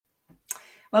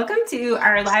Welcome to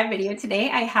our live video today.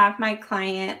 I have my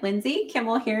client, Lindsay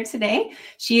Kimmel, here today.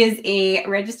 She is a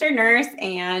registered nurse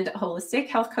and holistic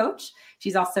health coach.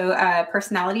 She's also a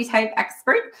personality type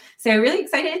expert. So really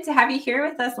excited to have you here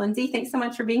with us, Lindsay. Thanks so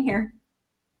much for being here.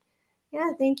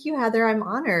 Yeah, thank you, Heather. I'm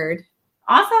honored.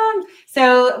 Awesome.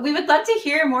 So we would love to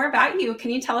hear more about you.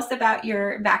 Can you tell us about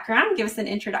your background? Give us an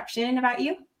introduction about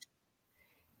you.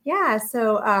 Yeah,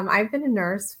 so I've been a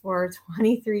nurse for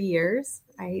 23 years.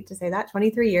 I hate to say that,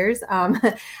 23 years.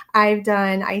 I've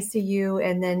done ICU,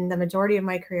 and then the majority of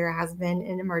my career has been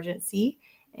in emergency.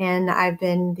 And I've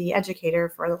been the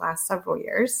educator for the last several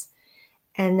years.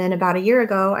 And then about a year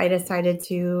ago, I decided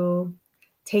to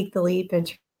take the leap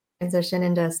and transition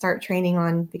and to start training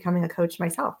on becoming a coach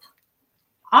myself.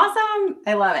 Awesome.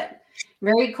 I love it.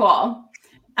 Very cool.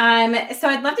 So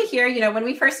I'd love to hear, when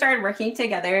we first started working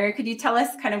together, could you tell us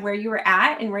kind of where you were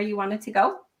at and where you wanted to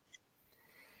go?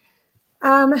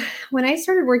 When I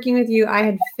started working with you, I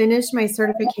had finished my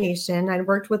certification. I'd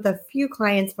worked with a few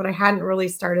clients, but I hadn't really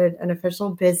started an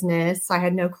official business. I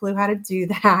had no clue how to do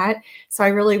that. So I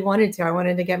really wanted to. I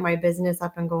wanted to get my business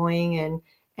up and going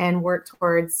and work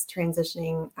towards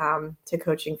transitioning to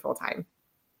coaching full time.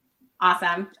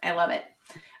 Awesome. I love it.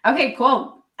 Okay,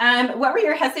 cool. What were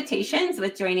your hesitations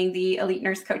with joining the Elite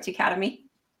Nurse Coach Academy?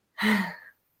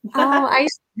 I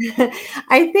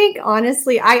think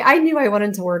honestly, I knew I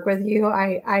wanted to work with you.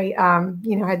 I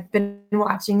had been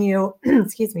watching you.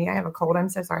 Excuse me, I have a cold. I'm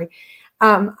so sorry.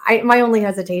 My only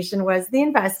hesitation was the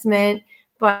investment,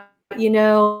 but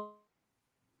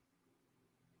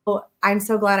I'm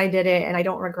so glad I did it, and I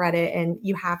don't regret it. And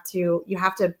you have to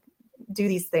do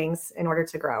these things in order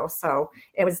to grow. So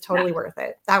it was totally worth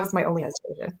it. That was my only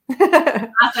hesitation.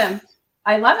 Awesome.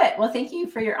 I love it. Well, thank you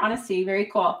for your honesty. Very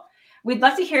cool. We'd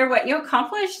love to hear what you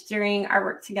accomplished during our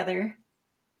work together.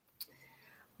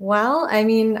 Well, I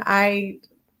mean, I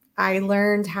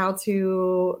learned how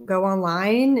to go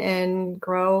online and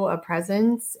grow a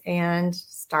presence and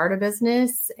start a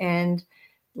business and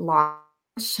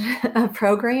launch a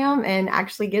program and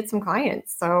actually get some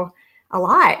clients. So a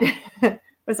lot. It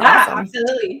was awesome.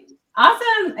 Absolutely.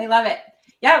 Awesome. I love it.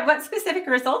 Yeah. What specific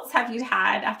results have you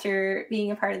had after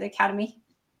being a part of the Academy?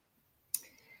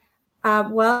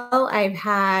 Well, I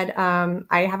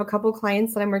have a couple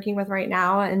clients that I'm working with right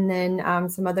now, and then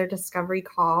some other discovery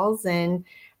calls. And,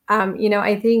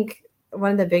 I think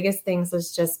one of the biggest things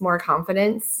is just more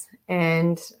confidence.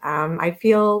 And I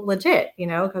feel legit,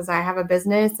 because I have a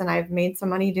business and I've made some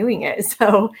money doing it.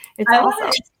 So it's awesome.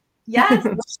 Yes.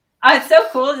 It's so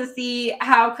cool to see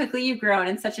how quickly you've grown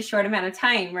in such a short amount of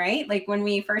time, right? Like when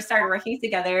we first started working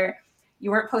together, you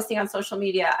weren't posting on social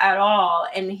media at all.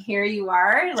 And here you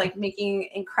are, like making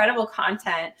incredible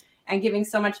content and giving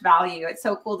so much value. It's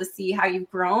so cool to see how you've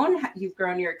grown. You've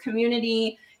grown your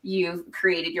community. You've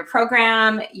created your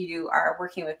program. You are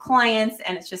working with clients.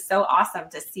 And it's just so awesome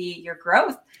to see your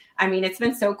growth. I mean, it's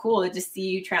been so cool to just see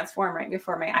you transform right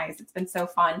before my eyes. It's been so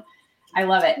fun. I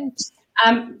love it.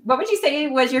 What would you say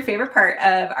was your favorite part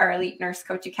of our Elite Nurse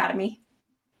Coach Academy?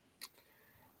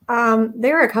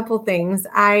 There are a couple things.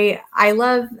 I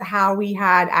love how we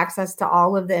had access to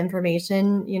all of the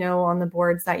information, on the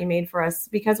boards that you made for us,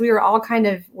 because we were all kind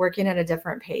of working at a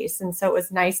different pace. And so it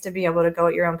was nice to be able to go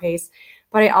at your own pace.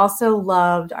 But I also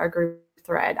loved our group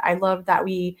thread. I loved that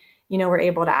we, were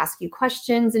able to ask you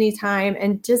questions anytime.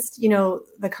 And just,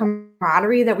 the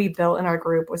camaraderie that we built in our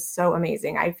group was so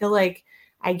amazing. I feel like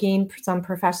I gained some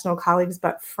professional colleagues,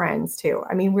 but friends too.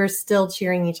 I mean, we're still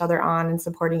cheering each other on and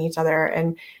supporting each other.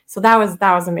 And so that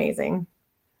was amazing.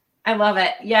 I love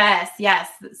it. Yes.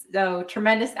 So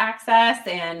tremendous access,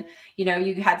 and,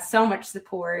 you had so much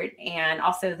support, and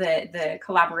also the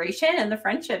collaboration and the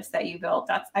friendships that you built.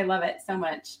 I love it so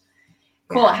much.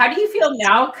 Cool. Yeah. How do you feel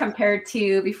now compared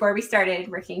to before we started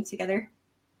working together?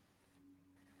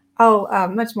 Oh,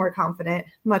 much more confident.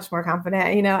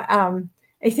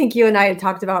 I think you and I had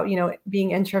talked about,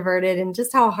 being introverted and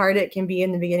just how hard it can be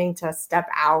in the beginning to step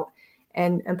out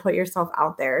and put yourself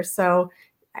out there. So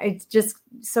it's just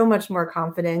so much more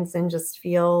confidence and just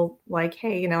feel like,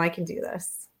 hey, I can do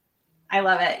this. I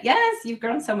love it. Yes, you've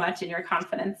grown so much in your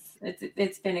confidence.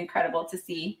 It's been incredible to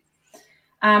see.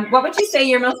 What would you say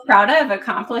you're most proud of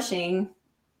accomplishing?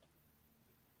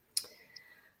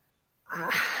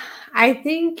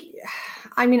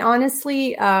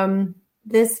 Honestly,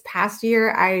 this past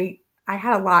year, I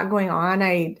had a lot going on.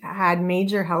 I had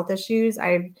major health issues.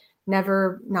 I've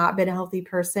never not been a healthy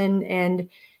person, and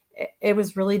it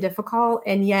was really difficult.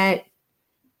 And yet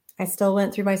I still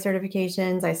went through my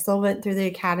certifications. I still went through the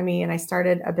academy, and I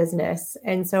started a business.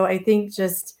 And so I think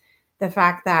just the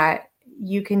fact that,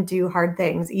 you can do hard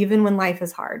things. Even when life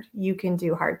is hard, you can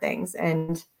do hard things,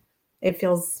 and it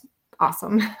feels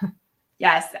awesome.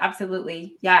 Yes,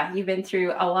 absolutely. Yeah, you've been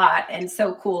through a lot, and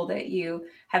so cool that you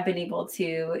have been able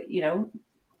to,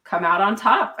 come out on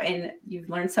top, and you've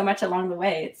learned so much along the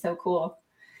way. It's so cool.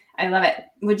 I love it.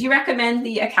 Would you recommend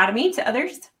the Academy to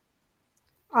others?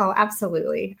 Oh,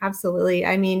 absolutely. Absolutely.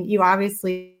 I mean, you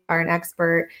obviously are an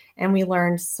expert, and we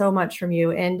learned so much from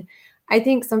you. And I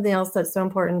think something else that's so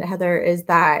important, Heather, is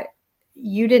that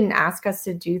you didn't ask us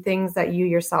to do things that you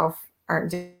yourself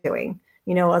aren't doing.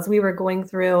 As we were going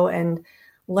through and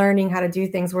learning how to do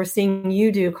things, we're seeing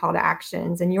you do call to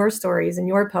actions and your stories and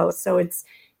your posts. So it's,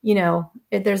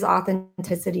 there's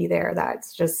authenticity there.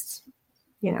 That's just,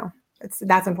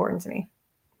 that's important to me.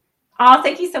 Oh,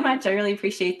 thank you so much. I really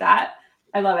appreciate that.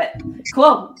 I love it.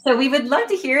 Cool. So we would love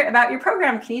to hear about your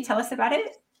program. Can you tell us about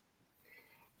it?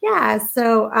 Yeah.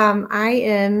 So I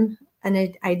am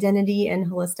an identity and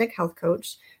holistic health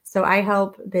coach. So I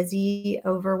help busy,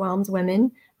 overwhelmed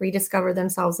women rediscover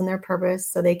themselves and their purpose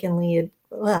so they can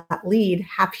lead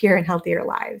happier and healthier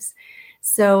lives.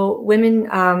 So women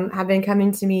have been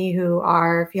coming to me who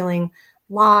are feeling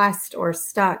lost or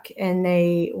stuck, and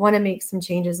they want to make some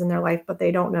changes in their life, but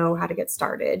they don't know how to get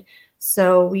started.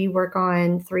 So we work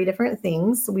on 3 different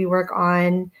things. We work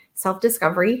on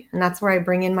self-discovery, and that's where I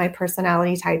bring in my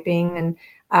personality typing,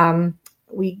 and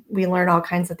we learn all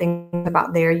kinds of things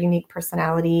about their unique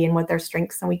personality and what their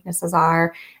strengths and weaknesses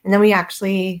are. And then we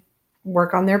actually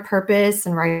work on their purpose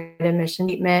and write a mission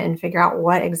statement and figure out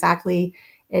what exactly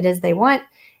it is they want.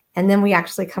 And then we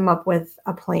actually come up with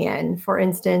a plan. For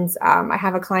instance, I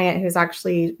have a client who's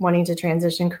actually wanting to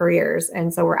transition careers.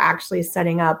 And so we're actually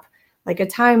setting up like a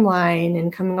timeline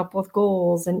and coming up with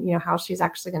goals and, how she's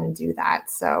actually going to do that.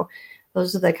 So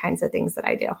those are the kinds of things that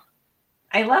I do.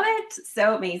 I love it.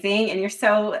 So amazing. And you're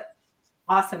so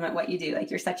awesome at what you do. Like,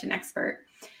 you're such an expert.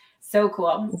 So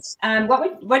cool.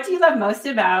 What do you love most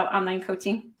about online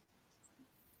coaching?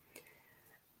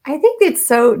 I think it's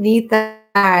so neat that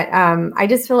I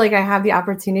just feel like I have the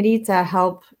opportunity to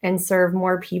help and serve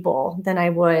more people than I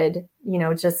would,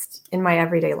 just in my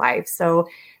everyday life. So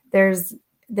there's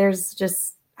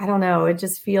just, I don't know, it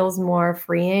just feels more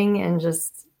freeing, and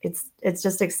just, it's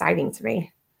just exciting to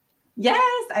me.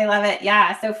 Yes, I love it.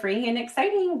 Yeah, so freeing and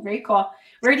exciting. Very cool.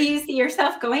 Where do you see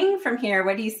yourself going from here?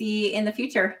 What do you see in the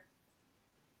future?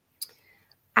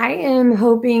 I am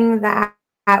hoping that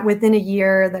within a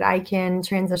year that I can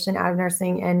transition out of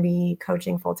nursing and be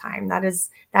coaching full time. That is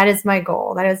my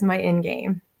goal. That is my end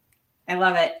game. I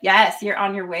love it. Yes, you're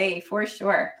on your way for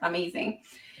sure. Amazing.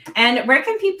 And where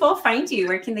can people find you?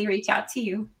 Where can they reach out to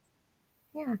you?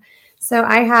 Yeah. So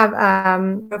I have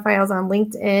profiles on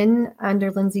LinkedIn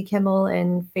under Lindsay Kimmel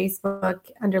and Facebook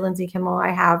under Lindsay Kimmel.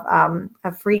 I have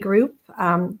a free group,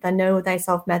 the Know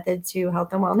Thyself Method to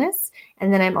Health and Wellness.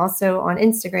 And then I'm also on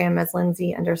Instagram as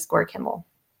Lindsay_Kimmel.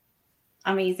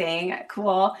 Amazing.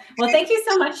 Cool. Well, thank you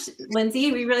so much,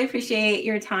 Lindsay. We really appreciate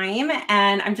your time,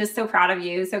 and I'm just so proud of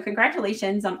you. So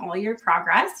congratulations on all your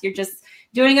progress. You're just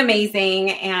doing amazing,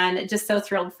 and just so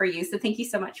thrilled for you. So thank you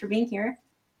so much for being here.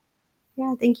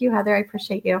 Yeah. Thank you, Heather. I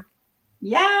appreciate you.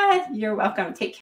 Yeah, you're welcome. Take care.